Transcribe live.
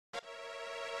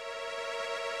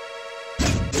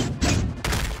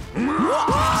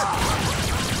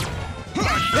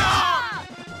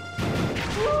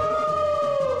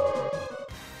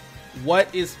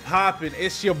What is poppin'?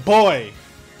 It's your boy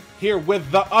here with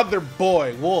the other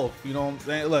boy, Wolf. You know what I'm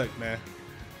saying? Look, man,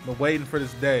 I've been waiting for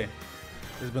this day.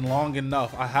 It's been long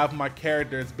enough. I have my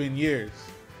character. It's been years.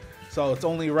 So it's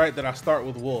only right that I start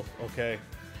with Wolf, okay?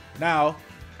 Now,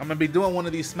 I'm going to be doing one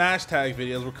of these Smash Tag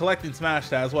videos. We're collecting Smash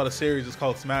Tags. That's why the series is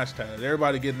called Smash Tags.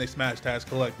 Everybody getting their Smash Tags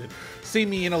collected. See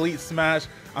me in Elite Smash.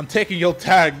 I'm taking your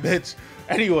tag, bitch.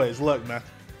 Anyways, look, man.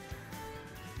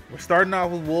 We're starting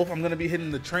off with Wolf. I'm going to be hitting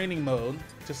the training mode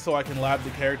just so I can lab the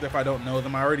character if I don't know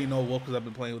them. I already know Wolf because I've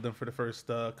been playing with them for the first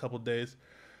couple days.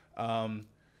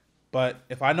 But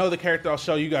if I know the character, I'll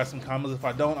show you guys some combos. If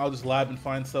I don't, I'll just lab and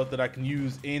find stuff that I can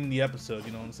use in the episode.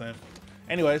 You know what I'm saying?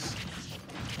 Anyways,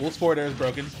 Wolf's forward air is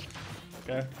broken.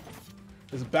 Okay.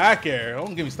 His back air.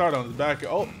 Don't get me started on his back air.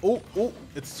 Oh,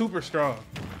 it's super strong.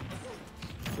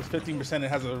 It's 15%. It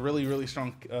has a really, really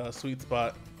strong sweet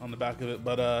spot on the back of it.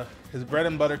 But his bread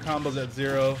and butter combos at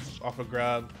 0 off a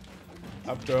grab,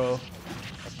 up throw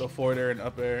forward air, and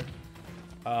up air.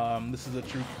 This is a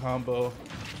true combo.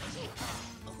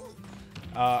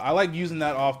 I like using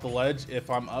that off the ledge if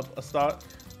I'm up a stock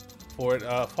for it,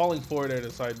 falling forward air to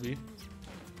side B,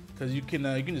 because you can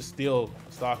just steal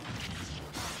a stock.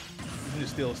 You can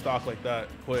just steal a stock like that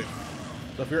quick.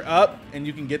 So if you're up and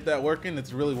you can get that working,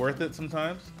 it's really worth it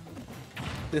sometimes.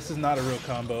 This is not a real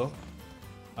combo.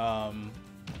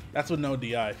 That's with no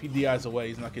DI. If he DIs away,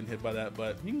 he's not getting hit by that,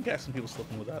 but you can catch some people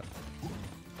slipping with that.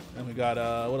 And we got,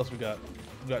 what else we got?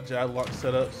 We got jab lock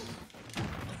setups.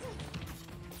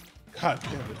 God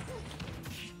damn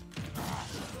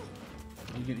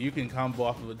it. You can combo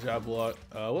off of a jab block.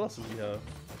 What else does he have?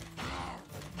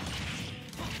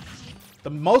 The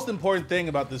most important thing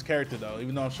about this character, though,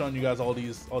 even though I'm showing you guys all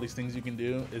these things you can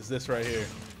do, is this right here.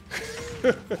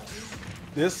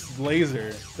 This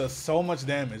laser does so much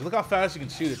damage. Look how fast you can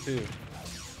shoot it too.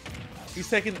 He's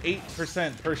taking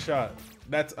 8% per shot.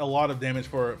 That's a lot of damage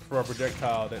for a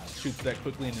projectile that shoots that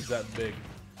quickly and is that big.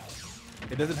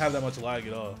 It doesn't have that much lag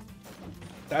at all.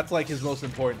 That's like his most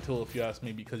important tool, if you ask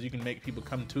me, because you can make people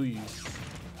come to you.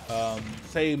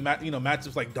 Say,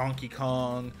 matchups like Donkey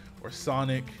Kong or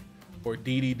Sonic or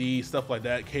DDD, stuff like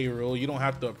that, K. Rool. You don't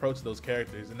have to approach those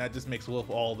characters, and that just makes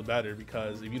Wolf all the better,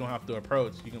 because if you don't have to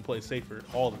approach, you can play safer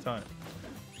all the time.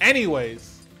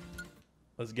 Anyways,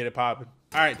 let's get it popping.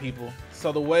 All right, people.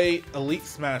 So the way Elite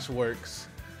Smash works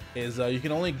is you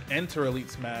can only enter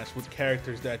Elite Smash with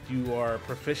characters that you are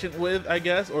proficient with, I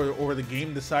guess, or the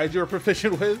game decides you're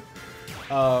proficient with.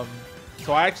 So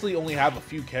I actually only have a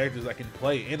few characters I can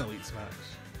play in Elite Smash,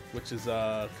 which is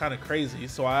kind of crazy.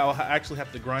 So I'll actually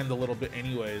have to grind a little bit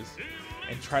anyways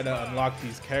and try to unlock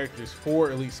these characters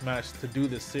for Elite Smash to do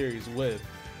this series with,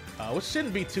 which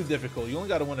shouldn't be too difficult. You only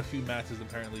got to win a few matches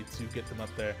apparently to get them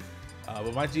up there.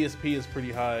 But my GSP is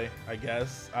pretty high, I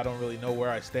guess. I don't really know where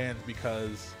I stand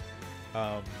because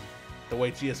the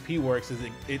way GSP works is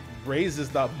it raises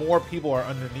the more people are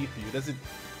underneath you.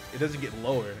 It doesn't get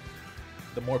lower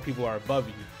the more people are above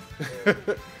you.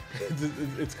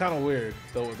 It's kind of weird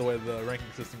the way the ranking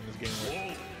system in this game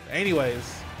works.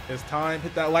 Anyways, it's time.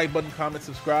 Hit that like button, comment,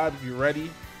 subscribe if you're ready.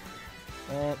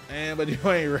 But you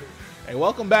ain't ready. Hey,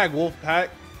 welcome back, Wolfpack.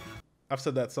 I've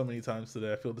said that so many times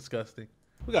today. I feel disgusting.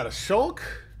 We got a Shulk.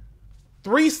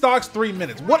 3 stocks, 3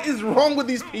 minutes. What is wrong with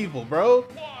these people, bro?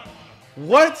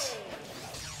 What?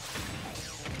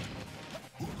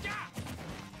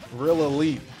 Real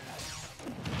elite.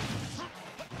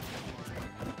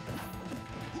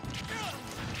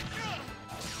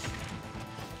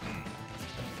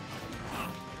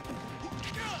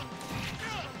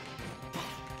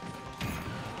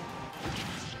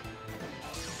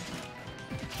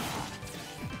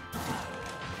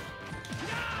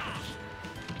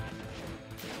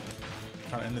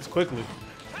 Trying to end this quickly.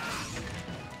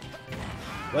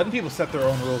 Letting people set their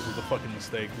own rules is a fucking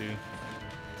mistake, dude.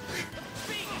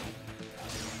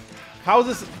 How is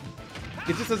this?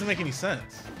 It just doesn't make any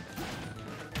sense.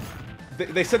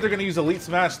 They said they're gonna use Elite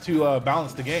Smash to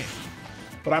balance the game,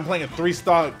 but I'm playing a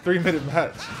 3-stock, 3-minute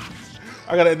match.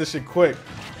 I gotta end this shit quick.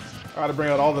 I gotta bring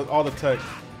out all the tech.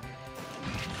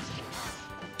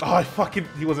 Oh,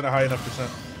 he wasn't a high enough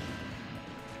percent.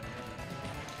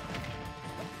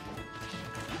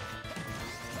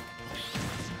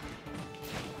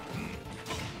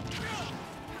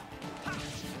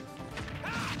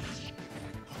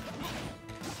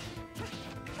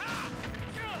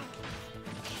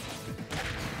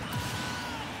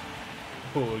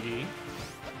 Boogie.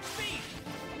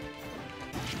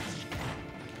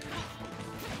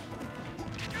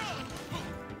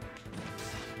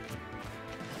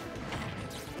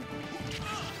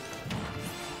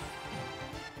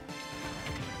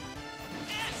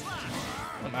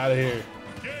 I'm out of here.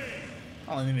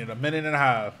 I only need a minute and a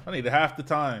half. I need half the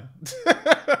time.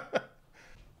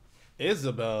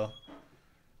 Isabel.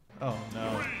 Oh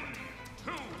no.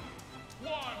 3, 2,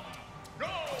 1, go!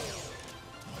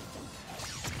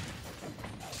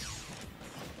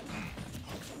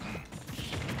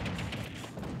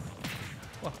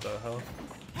 What the hell?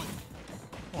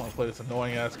 I want to play this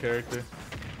annoying ass character.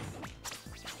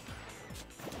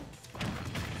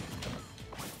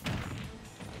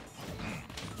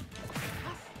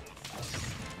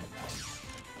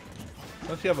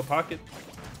 Don't you have a pocket?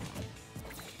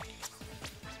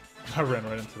 I ran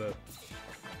right into that.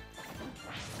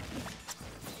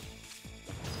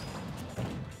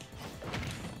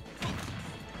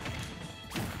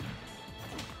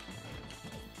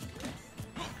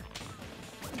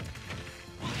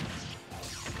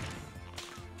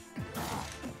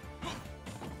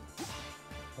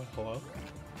 Oh, hello?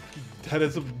 That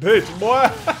is a bitch, boy!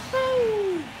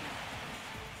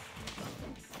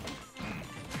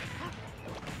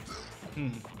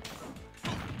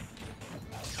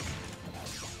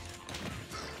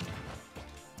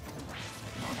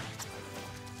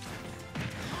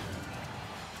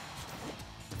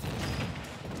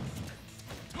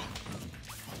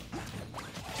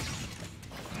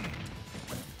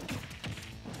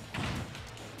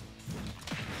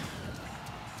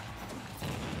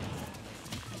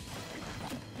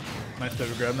 Nice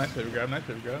paper grab, nice paper grab, nice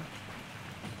paper grab.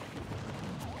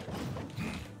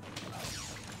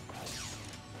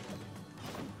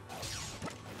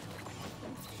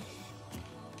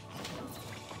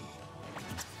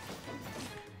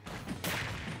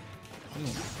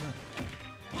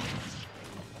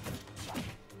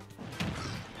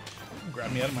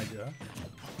 Grab me out of my job.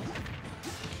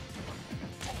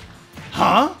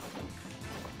 Huh?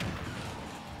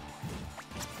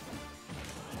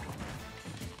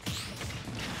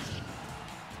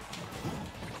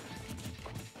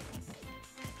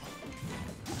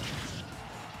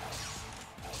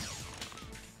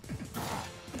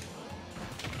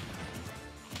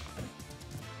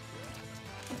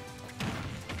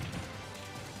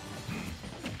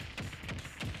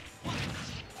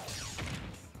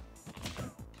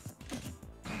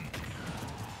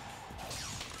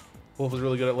 Wolf is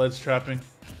really good at ledge trapping.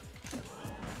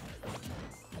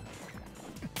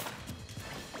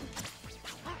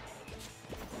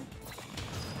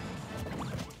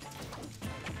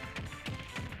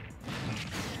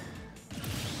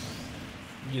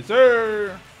 Yes,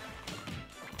 sir.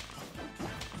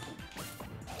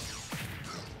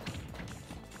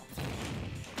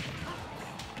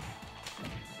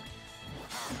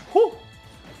 Whew.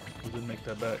 We didn't make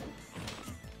that back.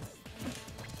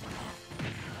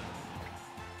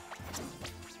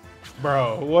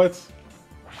 Bro, what?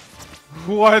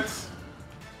 What?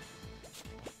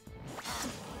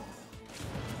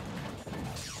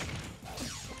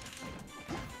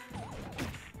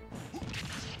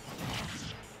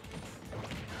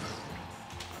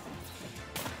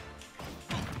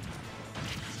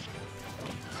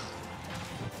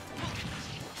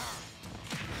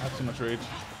 I have too much rage.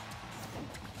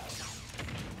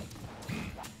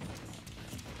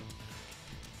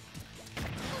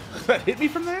 That hit me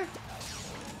from there?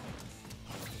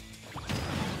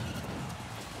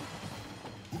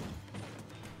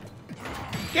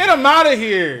 Get him out of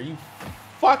here! You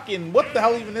fucking... What the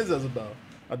hell even is Isabel?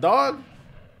 A dog?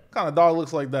 What kind of dog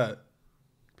looks like that?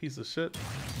 Piece of shit.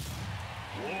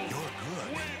 You're good,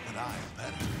 but I'm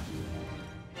better.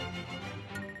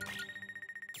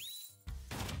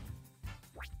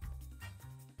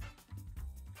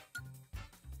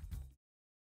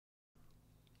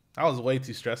 That was way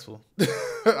too stressful.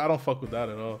 I don't fuck with that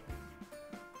at all.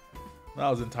 That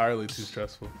was entirely too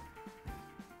stressful.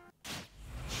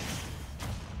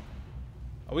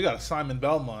 Oh, we got a Simon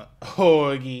Belmont.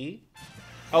 Hoagie.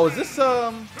 Oh, is this,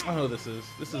 I don't know who this is.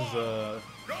 This is, let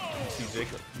me see,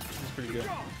 Jacob. He's pretty good.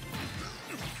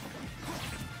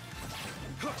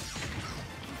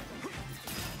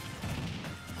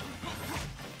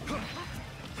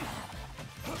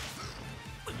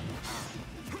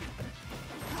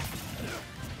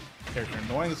 Character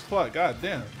annoying as fuck, god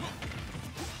damn.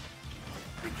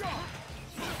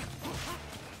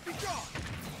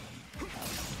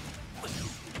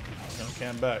 Gonna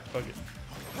cam back, fuck it.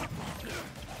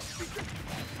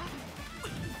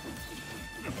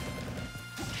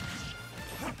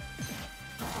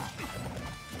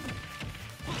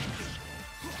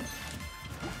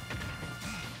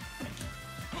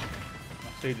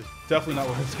 Stage is definitely not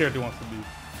what his character wants to be.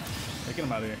 Get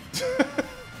him out of here.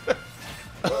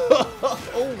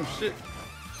 Oh shit.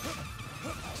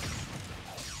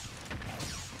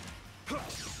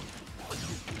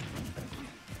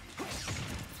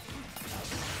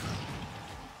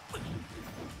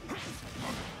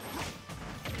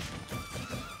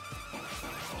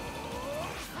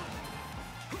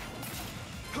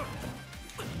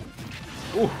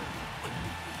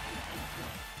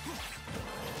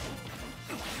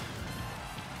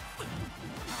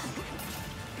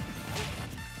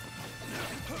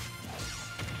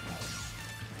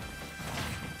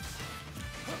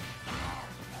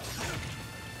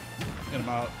 him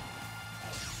out.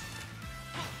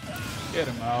 Get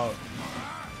him out.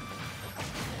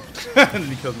 And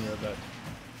he kills me right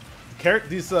back.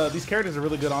 These characters are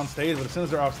really good on stage, but as soon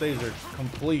as they're off stage, they're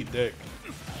complete dick.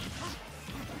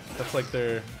 That's like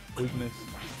their weakness.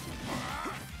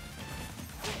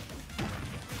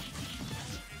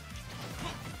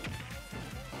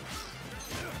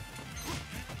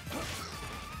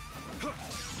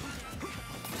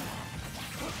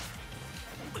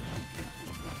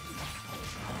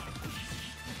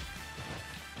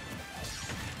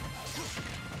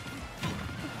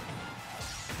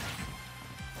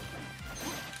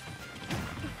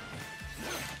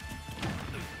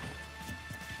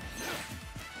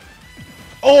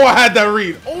 Oh, I had that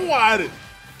read. Oh, I had it.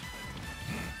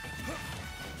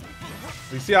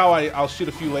 You see how I'll shoot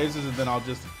a few lasers and then I'll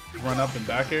just run up and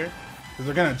back air? Because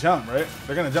they're going to jump, right?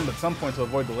 They're going to jump at some point to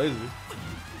avoid the lasers.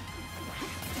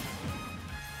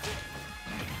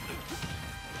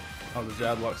 Oh, the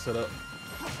jab lock set up.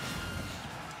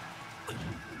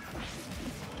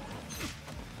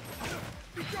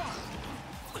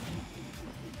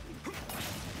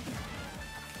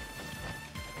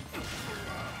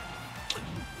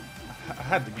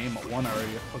 I had the game at 1 already.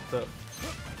 I fucked up.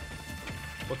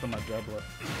 What's on my jab left?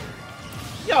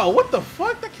 Yo, what the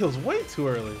fuck? That kills way too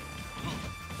early.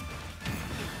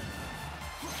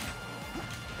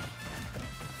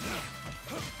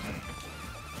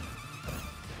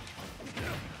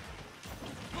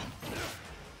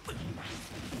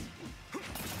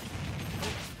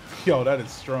 Yo, that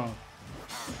is strong.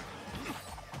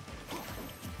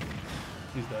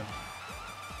 He's dead.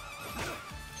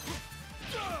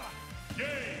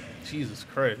 Jesus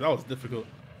Christ, that was difficult.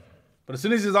 But as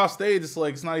soon as he's off stage, it's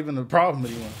like it's not even a problem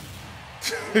anymore.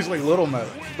 It's like Little Matt.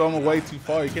 Throw him away too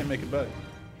far, you can't make it back.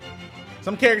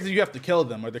 Some characters you have to kill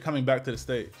them or they're coming back to the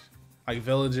stage. Like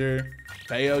Villager,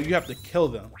 Bayo, you have to kill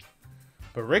them.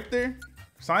 But Richter,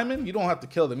 Simon, you don't have to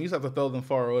kill them. You just have to throw them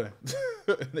far away.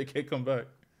 They can't come back.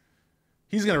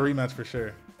 He's gonna rematch for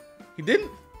sure. He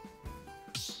didn't?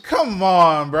 Come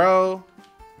on, bro.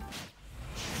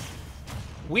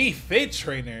 Wii Fit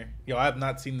Trainer. Yo, I have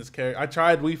not seen this character. I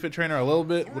tried Wii Fit Trainer a little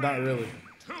bit, but not really.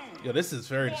 Yo, this is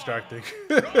very distracting.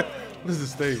 This is the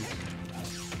stage.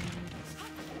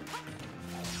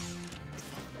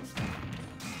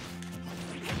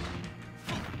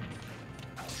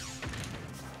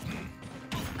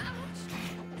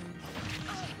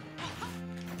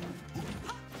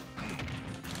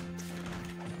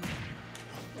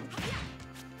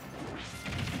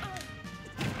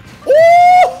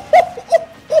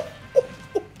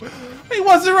 He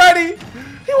wasn't ready.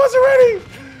 He wasn't ready.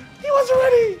 He wasn't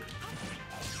ready.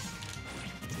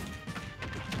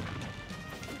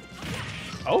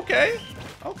 Okay.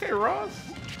 Okay, Ross.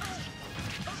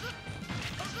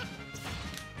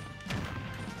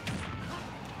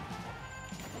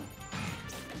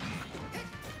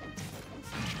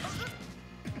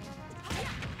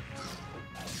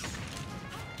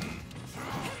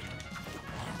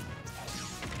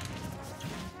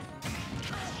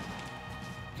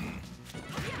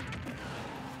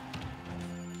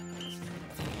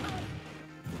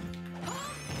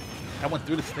 I went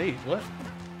through the stage. What?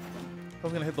 I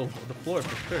was gonna hit the floor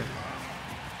for sure.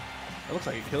 That looks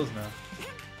like it kills now.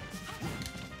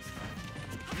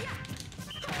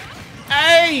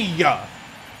 Hey!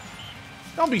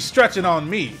 Don't be stretching on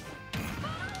me.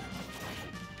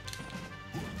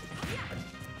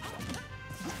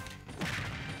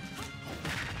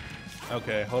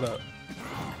 Okay, hold up.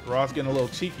 Ross getting a little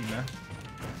cheeky, man.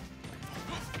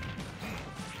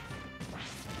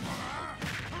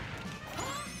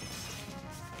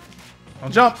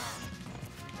 Don't jump.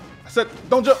 I said,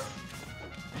 don't jump.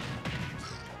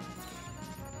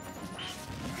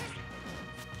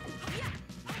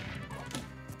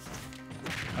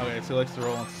 Okay, so he likes to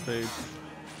roll onto stage.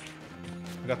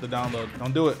 I got the download.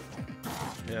 Don't do it.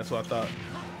 Yeah, that's what I thought.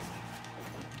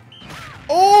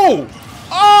 Oh!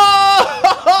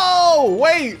 Oh!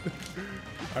 Wait!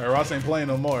 All right, Ross ain't playing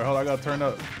no more. Hold on, I gotta turn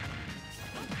up.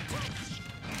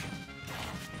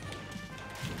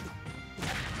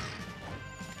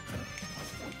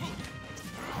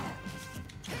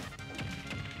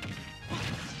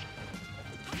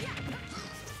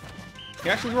 He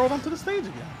actually rolled onto the stage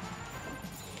again.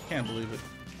 Can't believe it.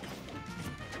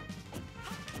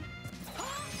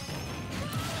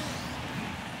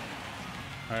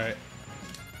 All right.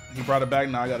 He brought it back.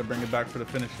 Now I got to bring it back for the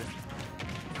finisher.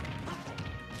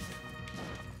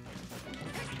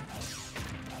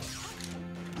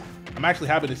 I'm actually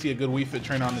happy to see a good Wii Fit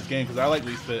trainer on this game because I like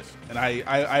Wii Fit, and I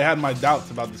had my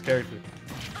doubts about this character.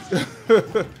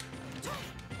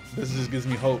 This just gives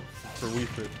me hope for Wii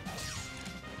Fit.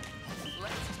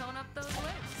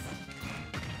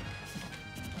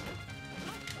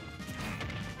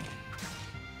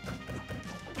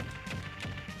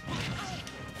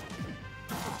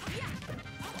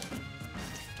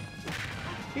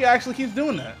 He actually keeps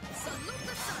doing that.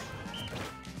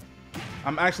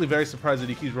 I'm actually very surprised that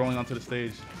he keeps rolling onto the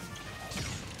stage.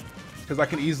 Because I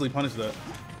can easily punish that.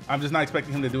 I'm just not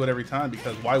expecting him to do it every time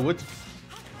because why would you?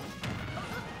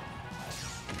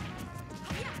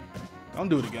 Don't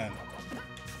do it again.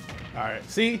 Alright,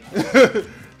 see?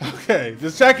 Okay,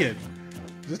 just checking.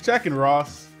 Just checking,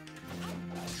 Ross.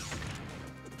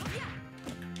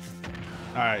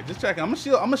 Alright, just checking. I'm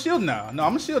a shield now. No,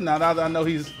 I'm a shield now that I know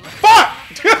he's. Fuck!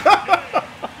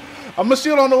 I'm a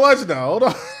shield on the ledge now. Hold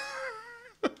on.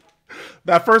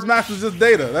 That first match was just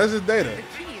data. That's just data.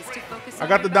 I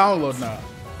got the download now.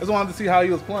 I just wanted to see how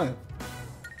he was playing.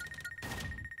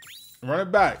 Run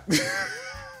it back.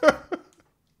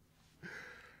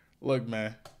 Look,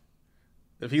 man.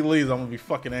 If he leaves, I'm gonna be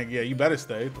fucking angry. Yeah, you better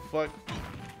stay. What the fuck?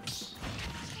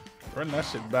 Run that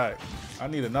shit back. I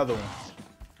need another one.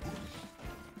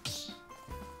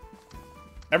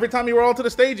 Every time you roll to the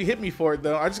stage, you hit me for it,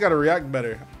 though. I just gotta react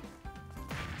better.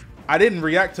 I didn't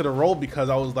react to the roll because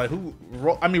I was like,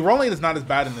 I mean, rolling is not as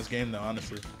bad in this game, though,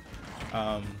 honestly.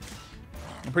 I'm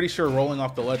pretty sure rolling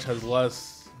off the ledge has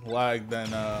less lag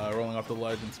than rolling off the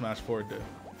ledge in Smash 4 did.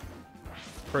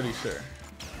 Pretty sure.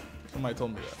 Somebody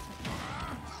told me that.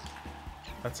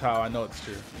 That's how I know it's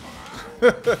true.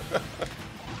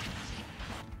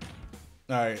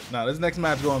 Alright, now this next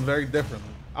match going very differently.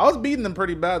 I was beating him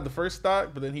pretty bad the first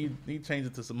stock, but then he changed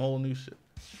it to some whole new shit.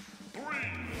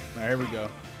 Alright, here we go.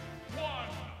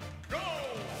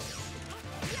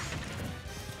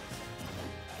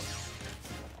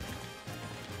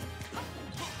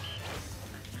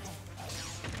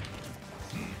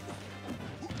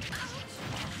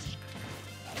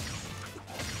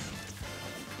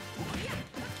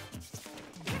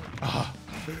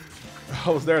 I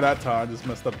was there that time. I just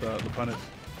messed up the punish.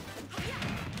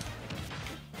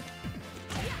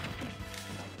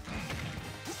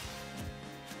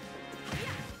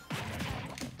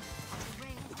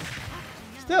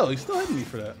 He's still hitting me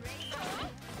for that.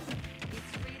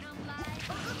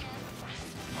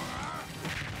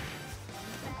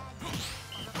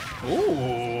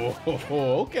 Ooh,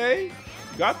 okay.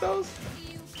 Got those?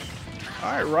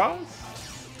 All right, Ross.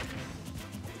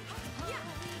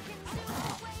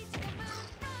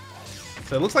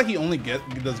 So it looks like he only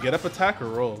does get up attack or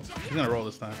roll. He's gonna roll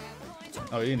this time.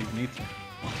 Oh, he didn't even need to.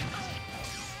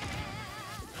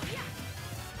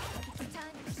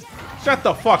 Shut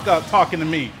the fuck up talking to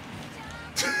me.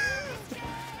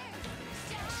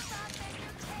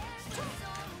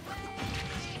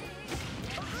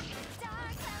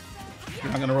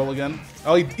 You're not gonna roll again?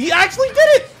 Oh, he actually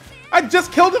did it! I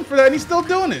just killed him for that and he's still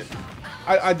doing it.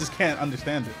 I just can't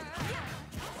understand it.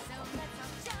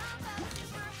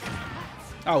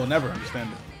 I will never understand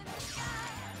it.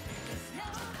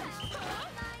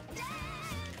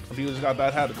 Some people just got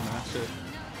bad habits, man. Shit.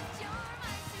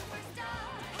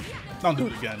 Don't do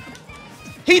it again.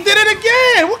 He did it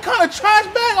again! What kind of trash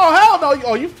bag? Oh, hell no.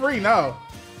 Oh, you free now.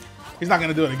 He's not going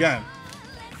to do it again.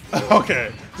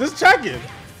 Okay. Just check it.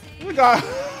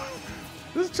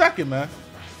 Just check it, man.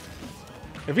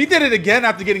 If he did it again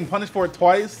after getting punished for it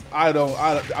twice, I would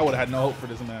have had no hope for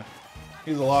this man.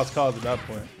 He's a lost cause at that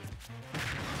point.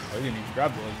 Oh, he didn't even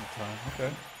grab the leg this time.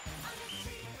 Okay.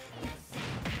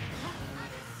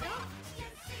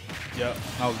 Yep,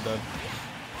 I was dead.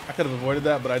 I could have avoided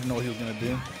that, but I didn't know what he was gonna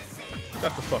do.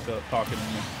 Shut the fuck up talking to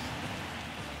me.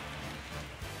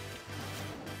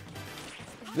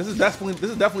 This is definitely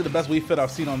the best Wii Fit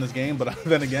I've seen on this game, but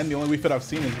then again, the only Wii Fit I've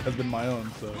seen has been my own,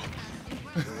 so.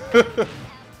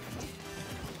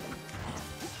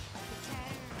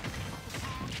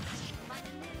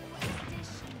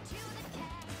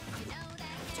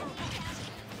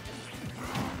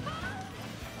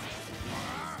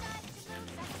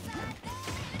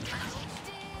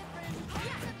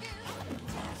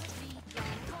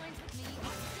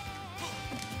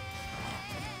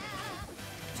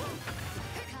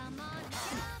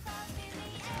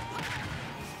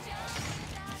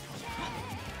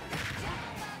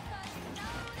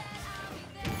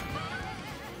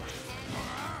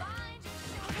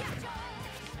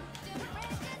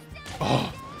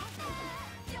 Oh.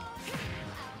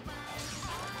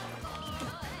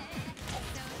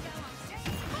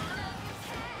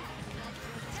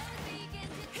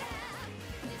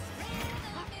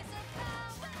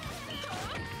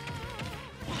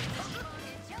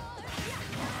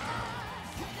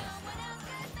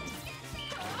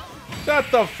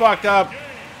 Shut the fuck up.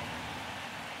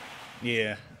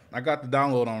 Yeah, I got the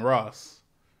download on Ross.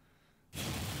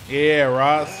 Yeah,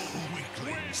 Ross.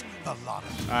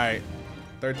 Alright,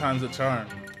 third time's a charm.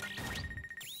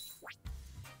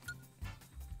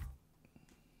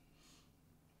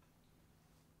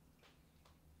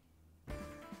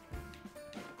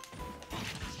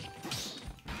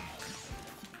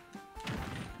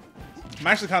 I'm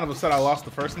actually kind of upset I lost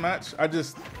the first match.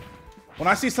 When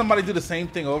I see somebody do the same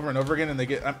thing over and over again and they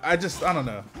get, I don't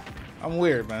know. I'm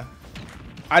weird, man.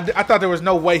 I thought there was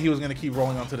no way he was going to keep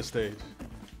rolling onto the stage.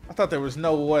 I thought there was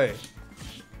no way.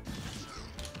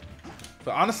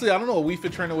 But honestly, I don't know what Wii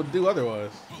Fit Trainer would do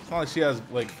otherwise. It's not like she has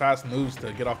like fast moves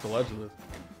to get off the ledge with.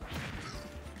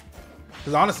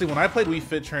 Because honestly, when I played Wii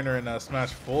Fit Trainer in Smash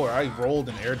 4, I rolled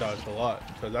and air dodged a lot.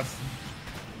 Because that's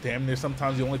damn near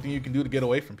sometimes the only thing you can do to get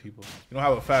away from people. You don't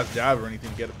have a fast jab or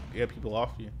anything to get people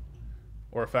off you.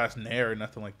 Or a fast nair or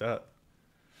nothing like that.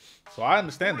 So I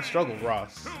understand the struggle,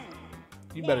 Ross.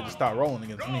 You better just stop rolling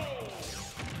against me.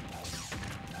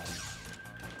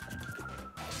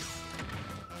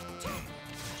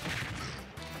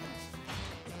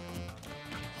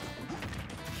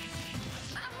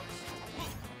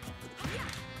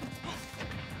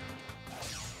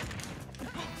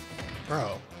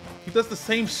 Bro, he does the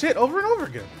same shit over and over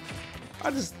again.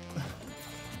 I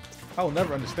will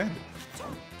never understand it.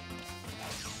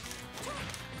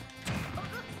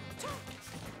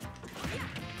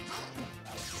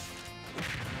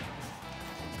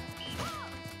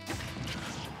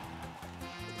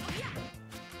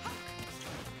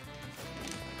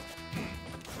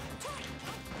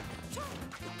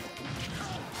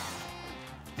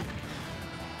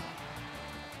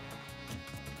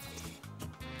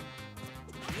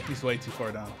 He's way too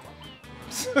far down.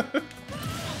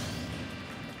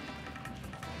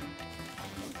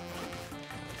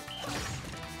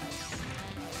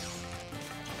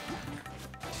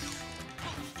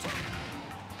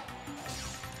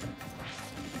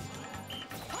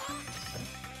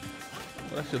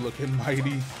 That shit looking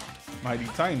mighty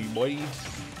tiny, boy.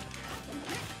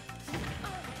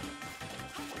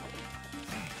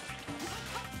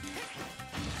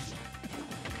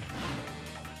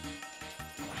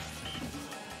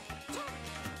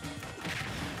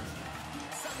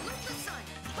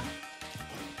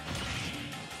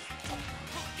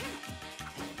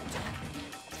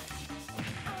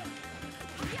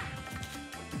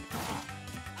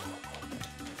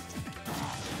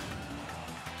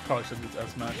 Probably should use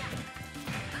S smash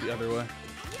the other way.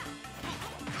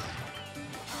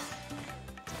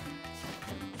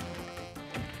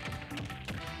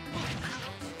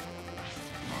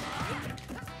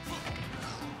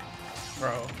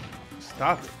 Bro,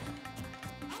 stop it.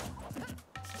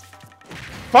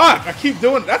 Fuck! I keep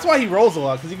doing. That's why he rolls a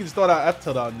lot, because he can just throw that F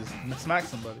tilt out and just smack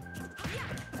somebody.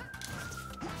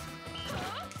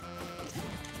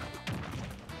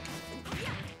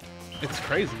 It's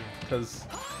crazy because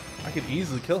I could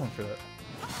easily kill him for that.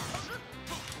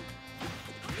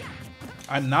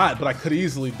 I'm not, but I could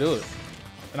easily do it,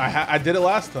 and I did it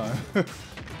last time.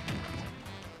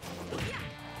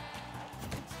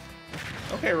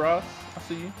 Okay, Ross, I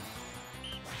see you.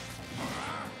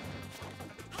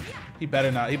 He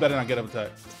better not get up attack.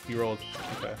 He rolled.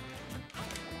 Okay.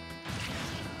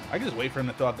 I can just wait for him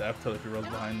to throw out the F tilt if he rolls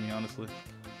behind me, honestly.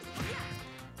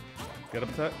 Get up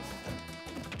attack.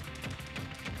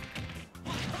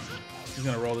 He's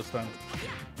gonna roll this time.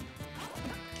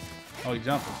 Oh, he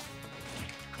jumped.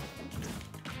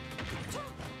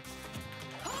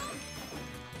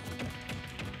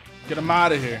 Get him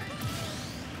out of here.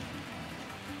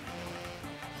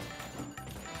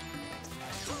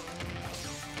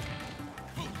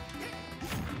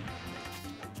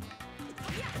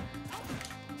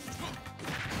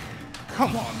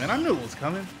 Come on, man. I knew it was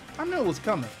coming. I knew it was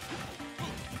coming.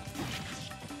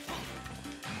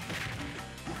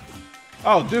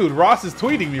 Oh, dude, Ross is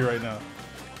tweeting me right now.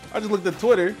 I just looked at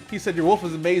Twitter. He said your wolf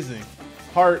is amazing.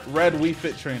 Heart, red Wii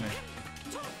Fit Trainer.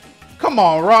 Come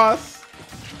on, Ross.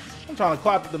 I'm trying to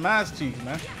clap at the mass cheeks,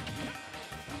 man.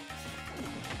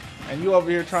 And you over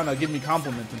here trying to give me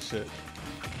compliments and shit.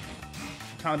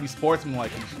 Trying to be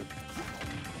sportsmanlike and shit.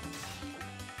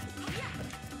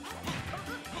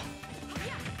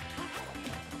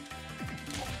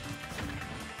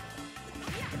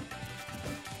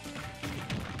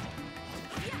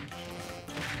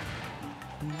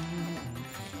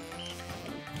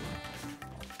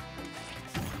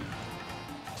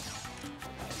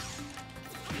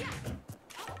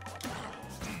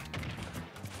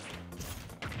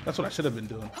 That's what I should have been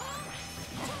doing.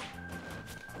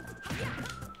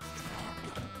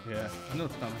 Yeah, I know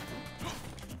it's coming.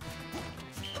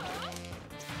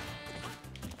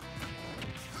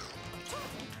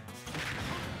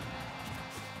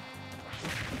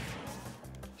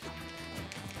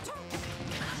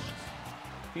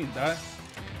 He died.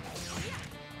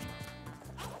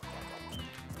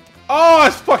 Oh, I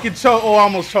fucking choked. Oh, I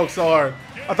almost choked so hard.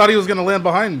 I thought he was gonna land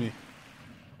behind me.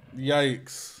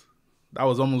 Yikes. That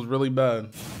was almost really bad.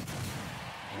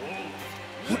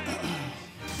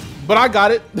 but I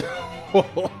got it.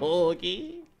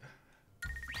 Okay.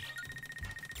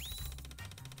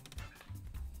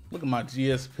 Look at my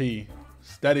GSP.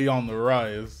 Steady on the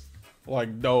rise.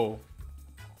 Like dough.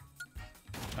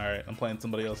 Alright, I'm playing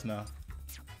somebody else now.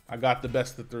 I got the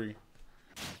best of 3.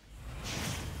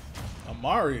 A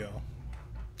Mario.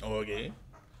 Okay.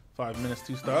 5 minutes,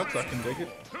 2 stocks. I can dig it.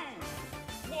 2,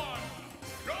 1,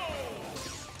 go!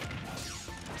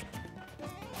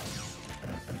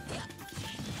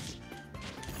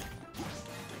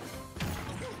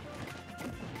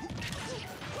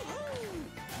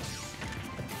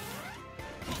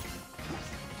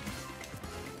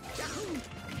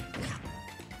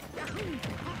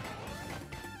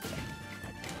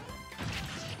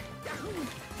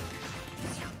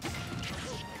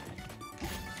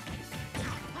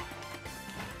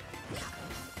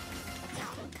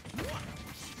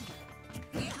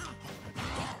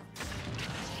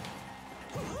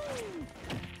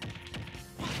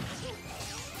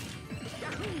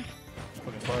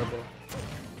 Fucking fireball.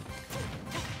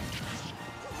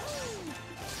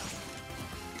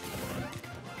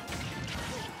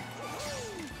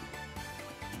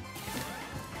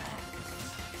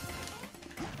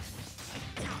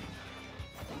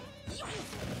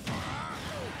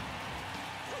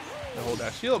 Hold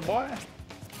that shield, boy.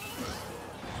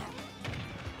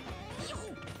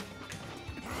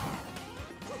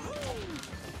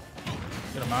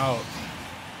 Get him out.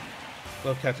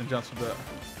 Love catching jumps with that.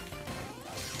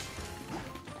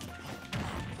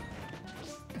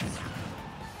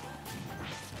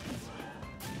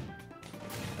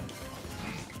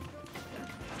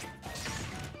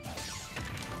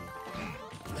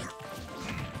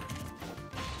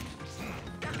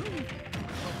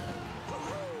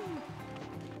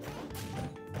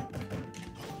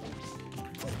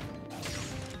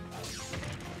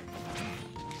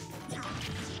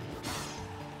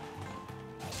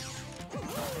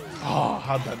 Oh,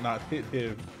 how'd that not hit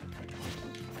him?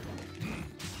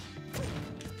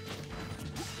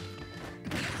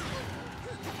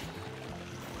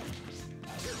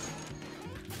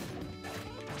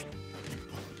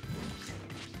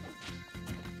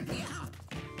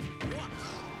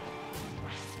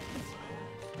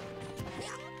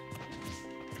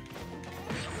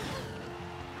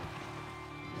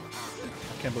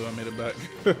 I can't believe I made it back.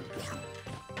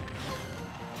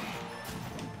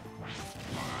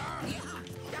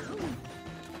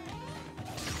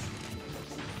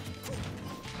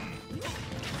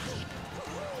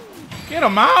 Get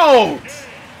him out!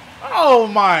 Oh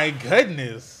my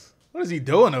goodness. What is he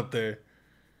doing up there?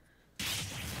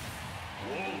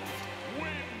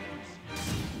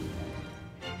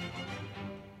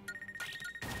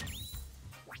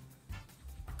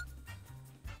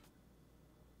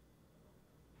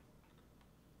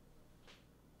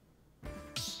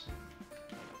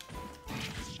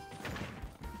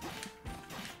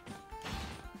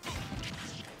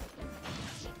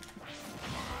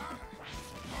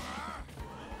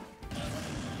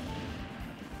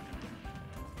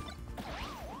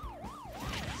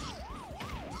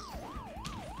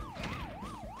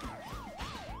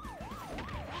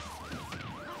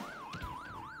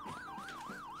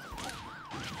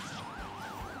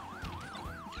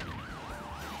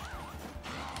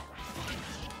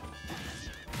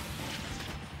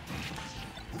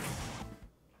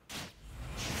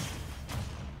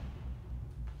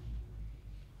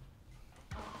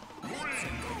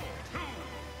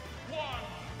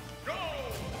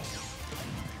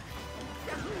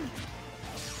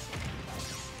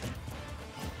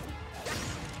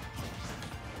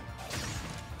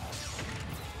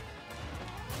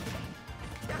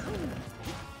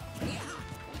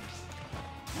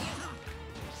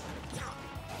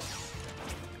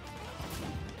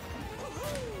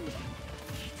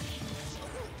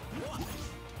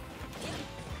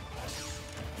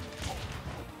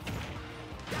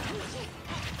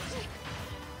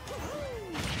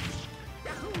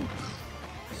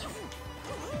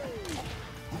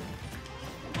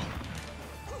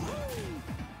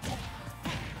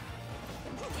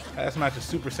 This match is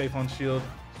super safe on shield,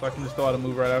 so I can just throw out a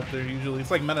move right after. Usually, it's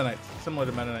like Meta Knight, similar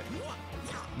to Meta Knight.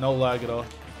 No lag at all.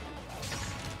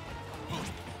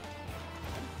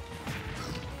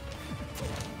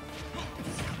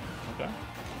 Okay.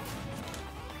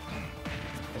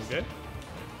 Okay.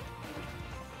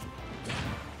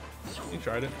 You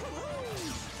tried it.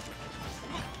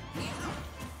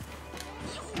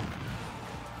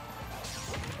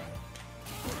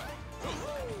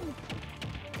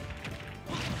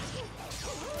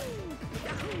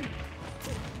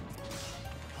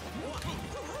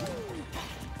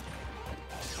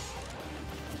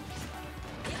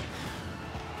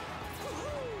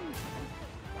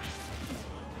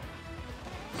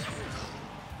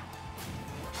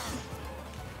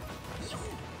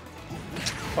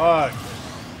 Fuck.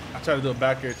 I tried to do a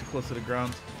back air too close to the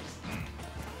ground.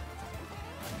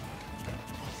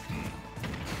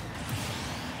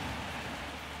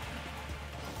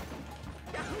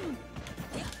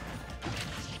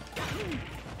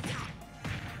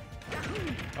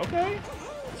 Okay.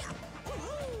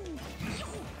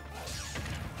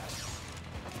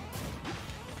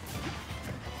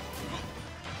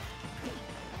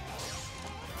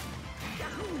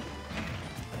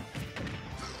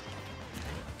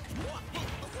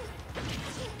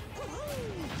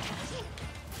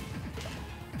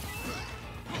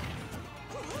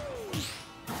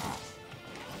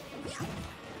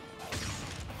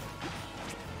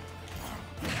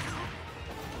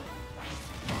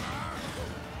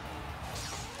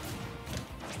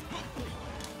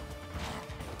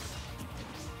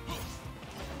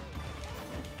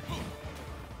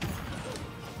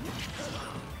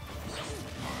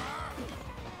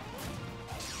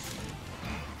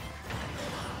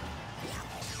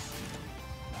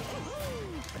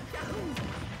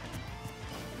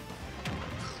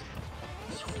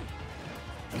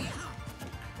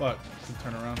 Fuck, can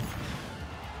turn around.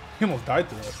 He almost died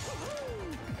through it.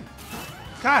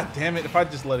 God damn it, if I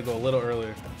just let it go a little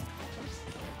earlier.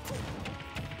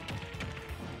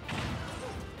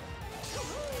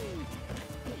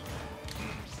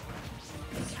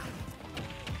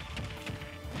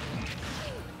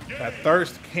 That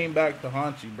thirst came back to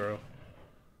haunt you, bro.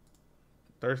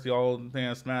 Thirsty old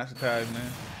damn smash attack,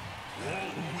 man.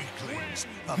 Weaklings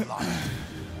alive.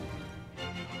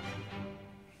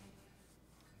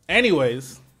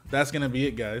 Anyways, that's gonna be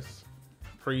it, guys.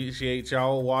 Appreciate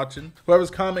y'all watching. Whoever's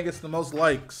comment gets the most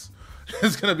likes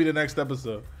is gonna be the next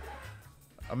episode.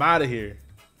 I'm out of here.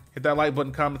 Hit that like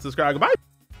button, comment, subscribe. Goodbye.